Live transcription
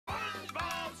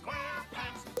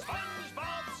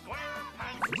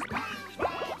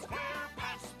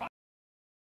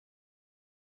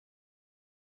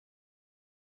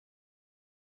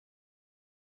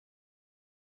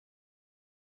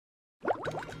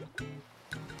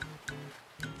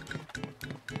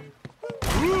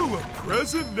Ooh, a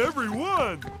present in every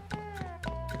one!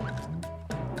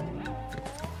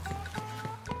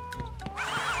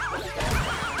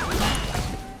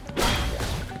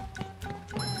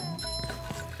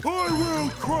 I will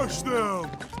crush them!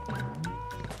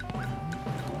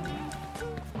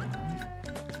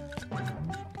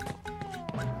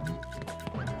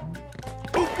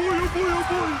 Oh boy, oh boy, oh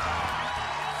boy!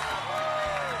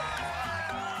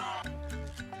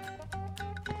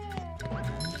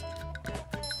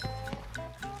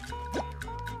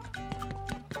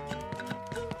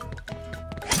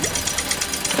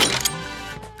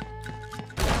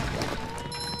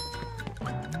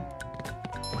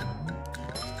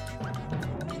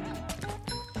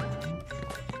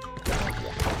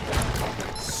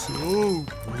 So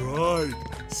bright,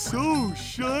 so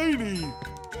shiny.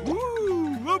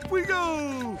 Woo, up we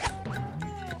go.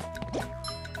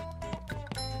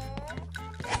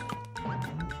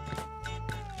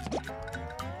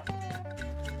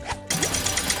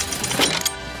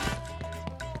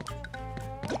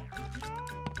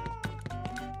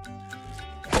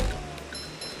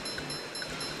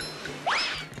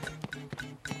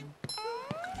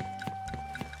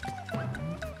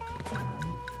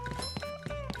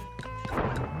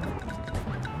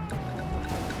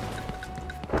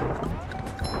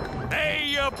 Hey,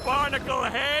 you barnacle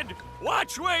head!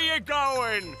 Watch where you're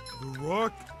going! The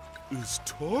rock is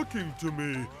talking to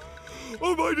me.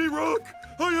 Oh, mighty rock,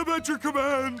 I am at your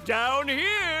command. Down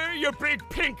here, you big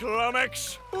pink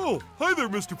lummox! Oh, hi there,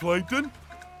 Mr. Plankton.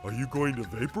 Are you going to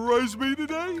vaporize me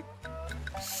today?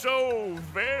 So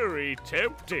very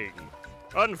tempting.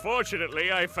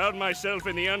 Unfortunately, I found myself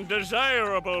in the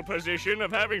undesirable position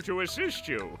of having to assist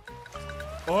you.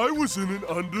 I was in an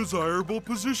undesirable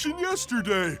position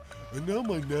yesterday, and now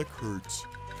my neck hurts.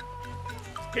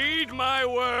 Heed my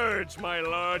words, my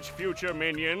large future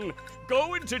minion.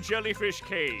 Go into Jellyfish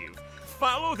Cave.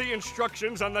 Follow the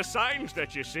instructions on the signs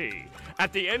that you see.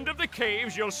 At the end of the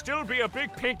caves, you'll still be a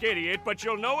big pink idiot, but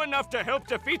you'll know enough to help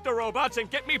defeat the robots and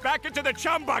get me back into the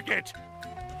chum bucket.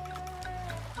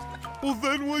 Well,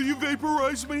 then will you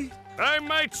vaporize me? I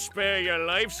might spare your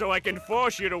life so I can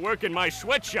force you to work in my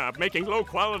sweatshop making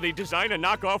low-quality design and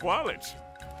knockoff wallets.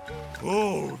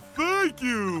 Oh, thank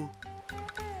you!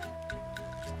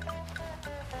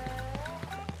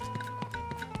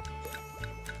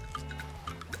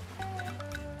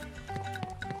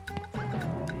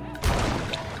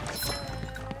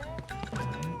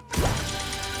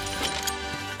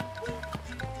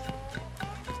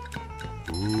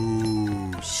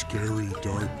 Ooh, scary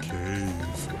dark cave.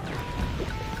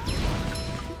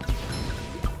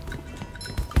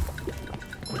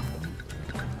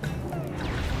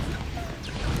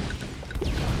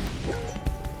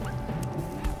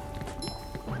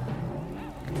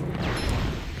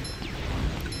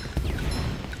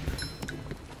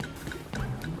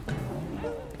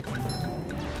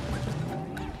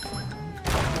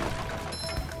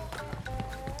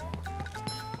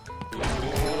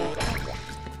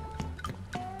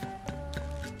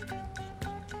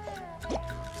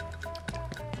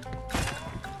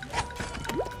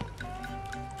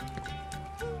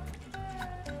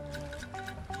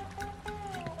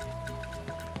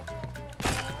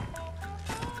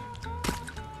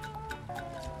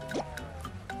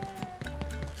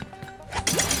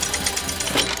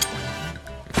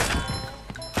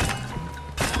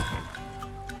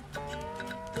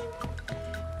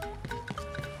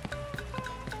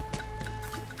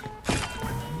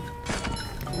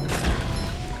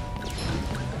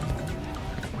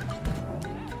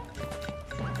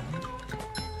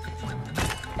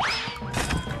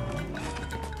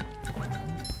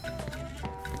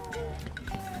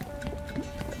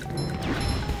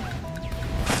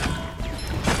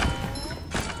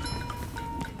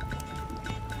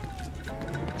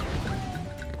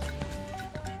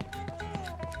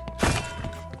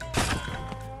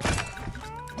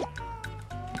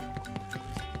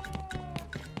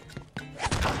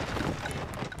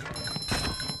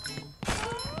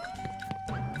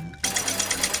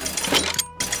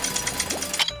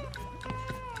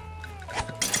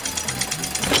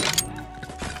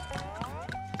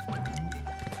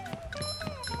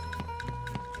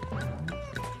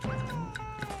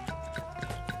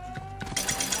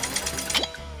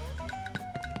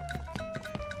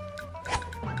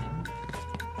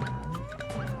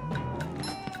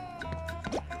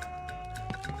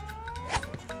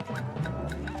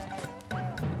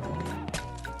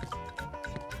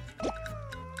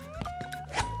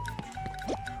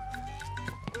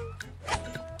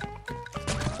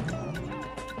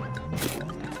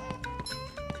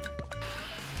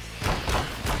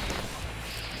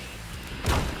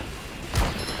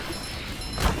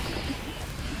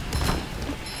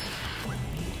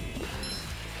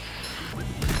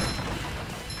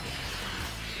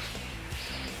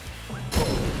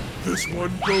 This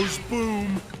one goes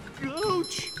boom.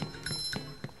 Ouch!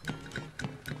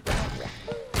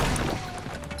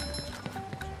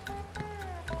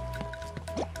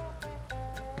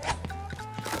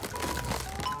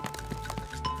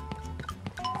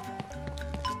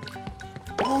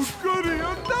 Oh goody,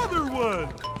 another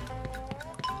one!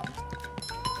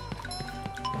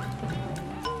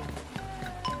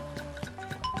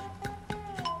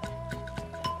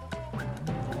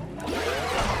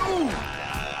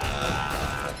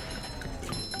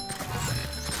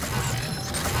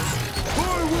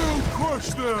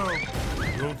 Them.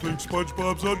 Don't think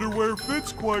SpongeBob's underwear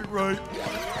fits quite right.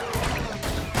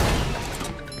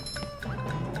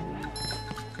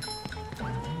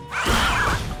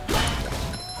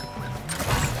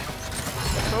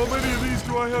 How many of these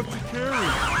do I have to carry?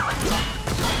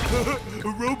 A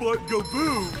robot go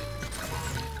boom.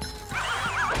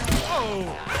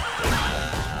 Oh!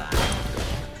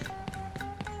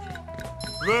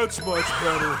 That's much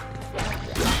better.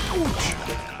 Ouch!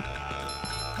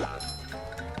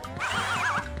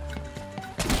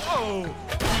 Oh!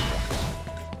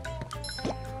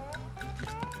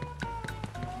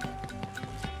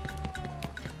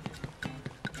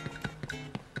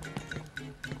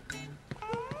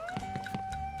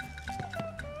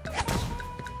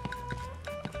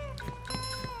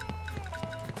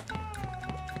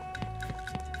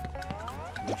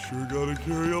 You sure gotta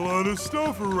carry a lot of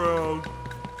stuff around.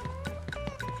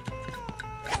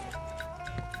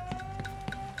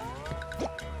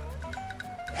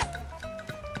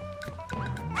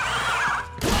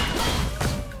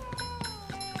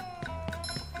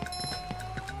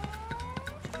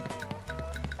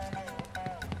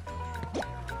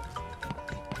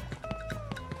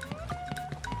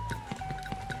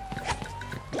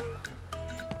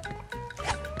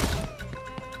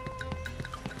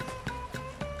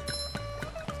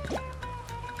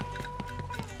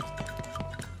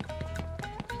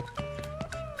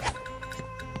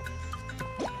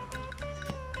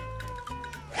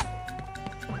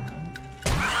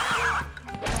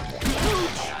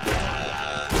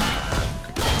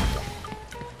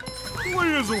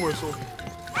 Here's a whistle.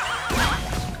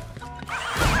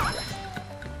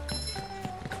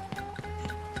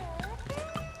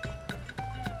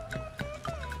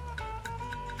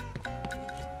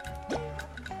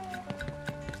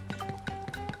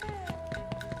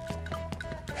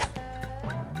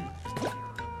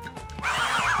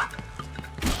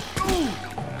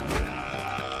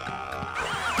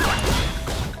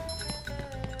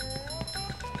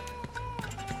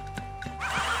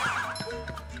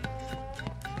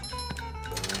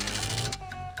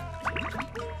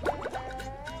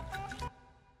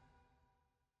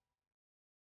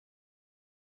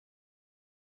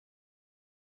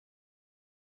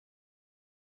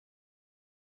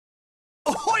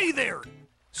 Ahoy there!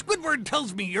 Squidward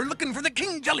tells me you're looking for the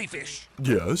king jellyfish.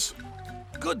 Yes?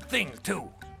 Good thing, too.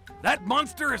 That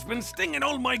monster has been stinging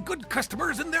all my good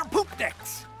customers in their poop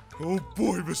decks. Oh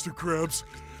boy, Mr. Krabs.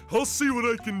 I'll see what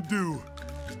I can do.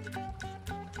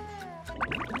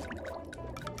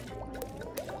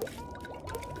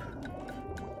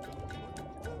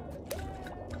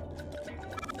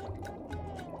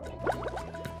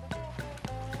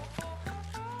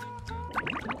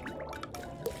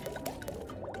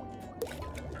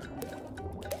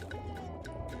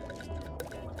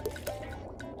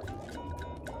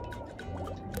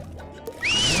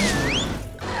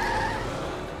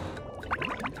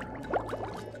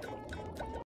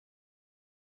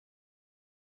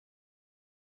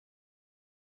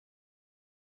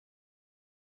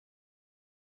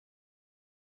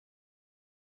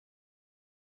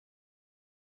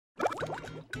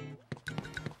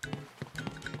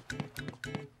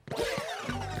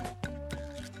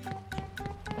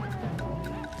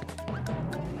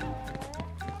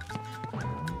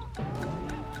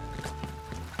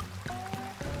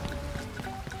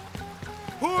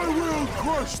 I will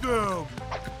crush them!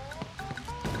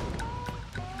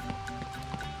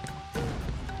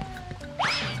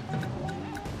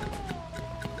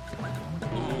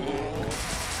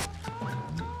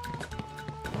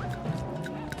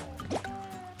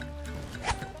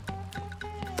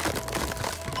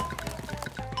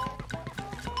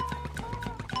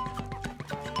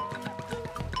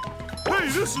 Hey,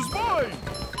 this is mine!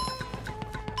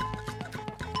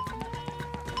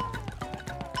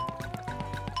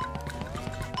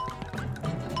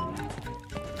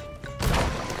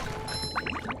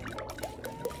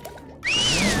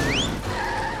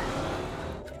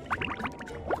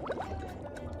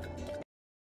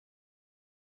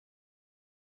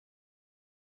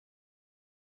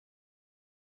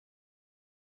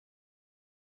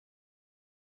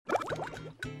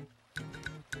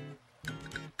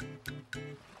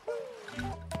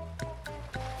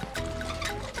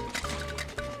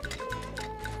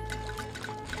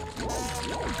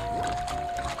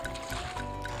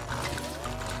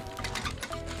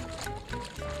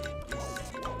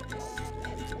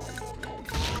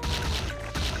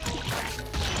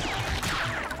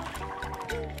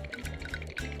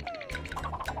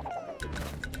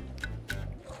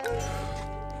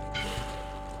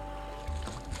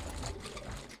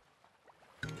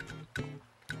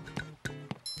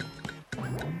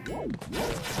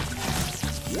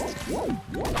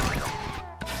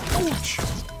 Ouch!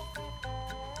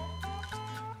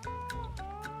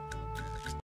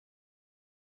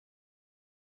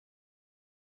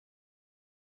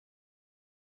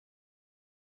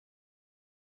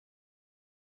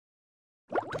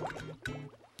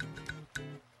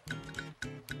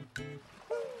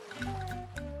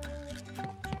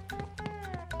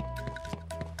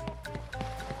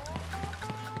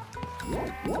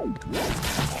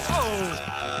 Oh!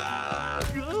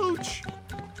 Ouch!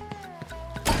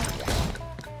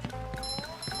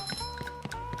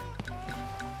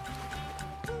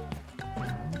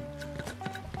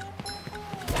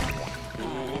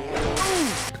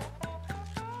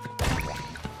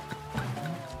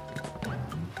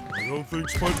 I don't think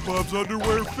SpongeBob's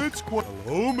underwear fits quite.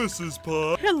 Hello, Mrs.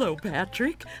 Pop. Hello,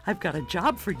 Patrick. I've got a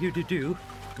job for you to do.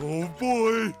 Oh,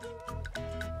 boy.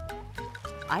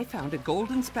 I found a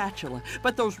golden spatula,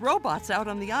 but those robots out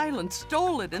on the island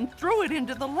stole it and threw it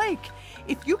into the lake.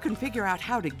 If you can figure out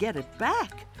how to get it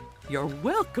back, you're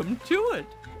welcome to it.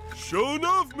 Sure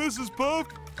enough, Mrs. Puff.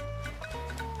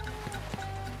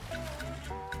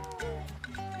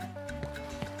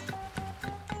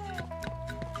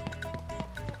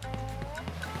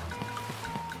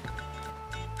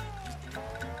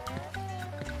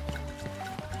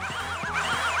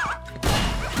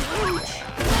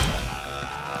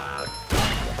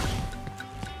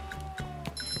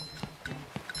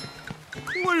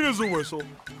 Clean as a whistle.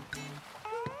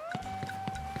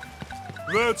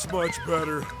 That's much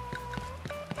better.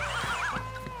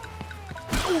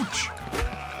 Ouch!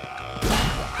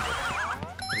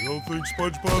 I don't think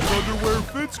SpongeBob's underwear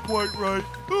fits quite right.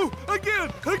 Oh,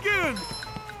 again! Again!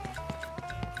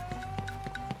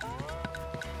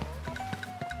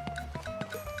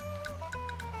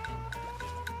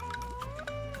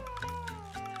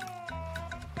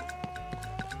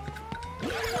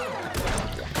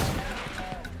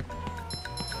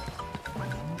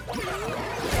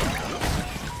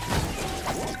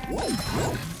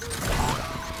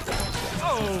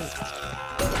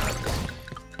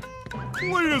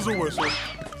 Clean as a whistle.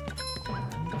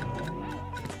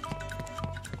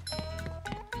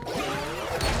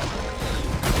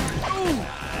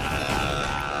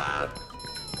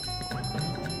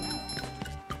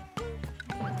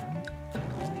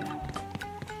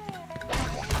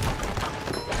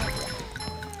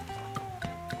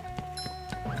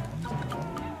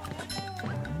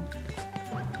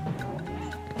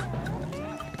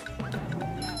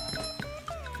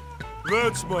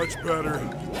 That's much better.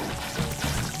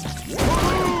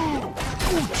 Oh!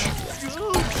 Ouch!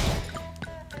 Ouch!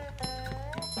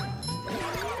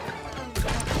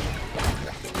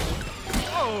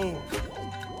 Oh!